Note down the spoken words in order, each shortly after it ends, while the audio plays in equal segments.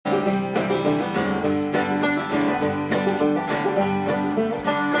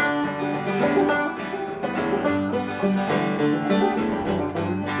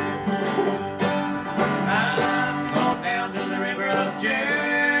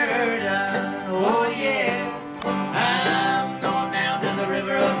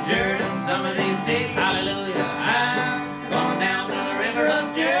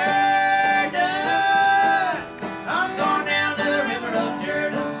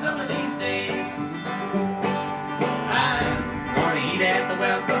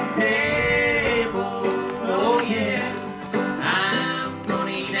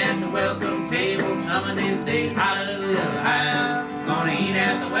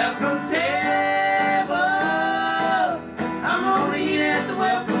welcome table. I'm gonna eat at the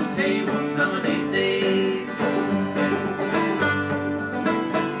welcome table some of these days.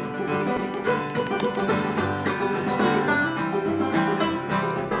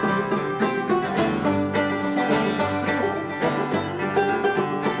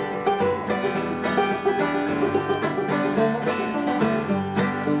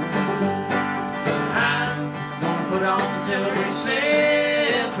 Silver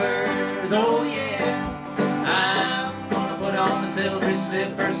slippers, oh yes, I'm gonna put on the silver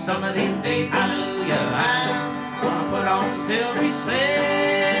slippers some of these days, hallelujah. I'm gonna put on the silver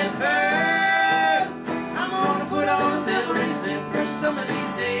slippers, I'm gonna put on the silver slippers some of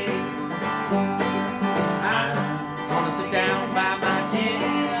these days. I'm gonna sit down by my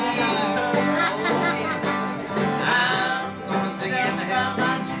Jesus, oh yeah, I'm gonna sing in the hell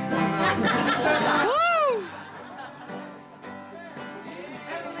my Jesus.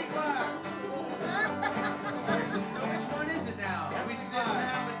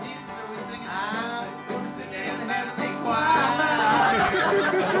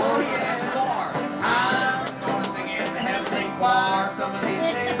 Some of these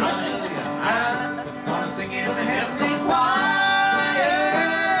days, hallelujah. I'm gonna sing in the heavenly choir.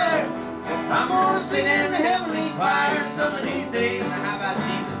 I'm gonna sing in the heavenly choir some of these days. Now how about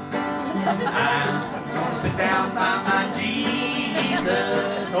Jesus? I'm gonna sit down by my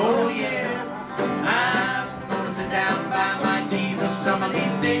Jesus. Oh yeah. I'm gonna sit down by my Jesus some of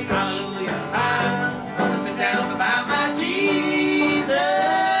these days. Hallelujah. I'm gonna sit down by my Jesus.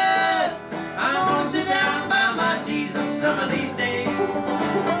 I'm gonna sit down by my Jesus some of these days.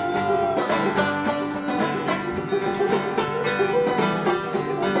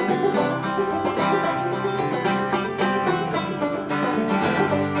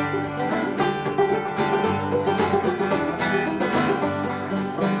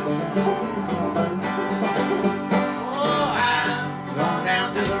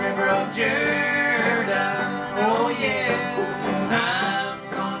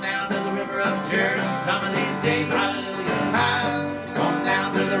 Some of these days, hallelujah, I'm going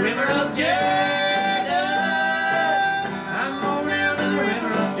down to the river of Jordan.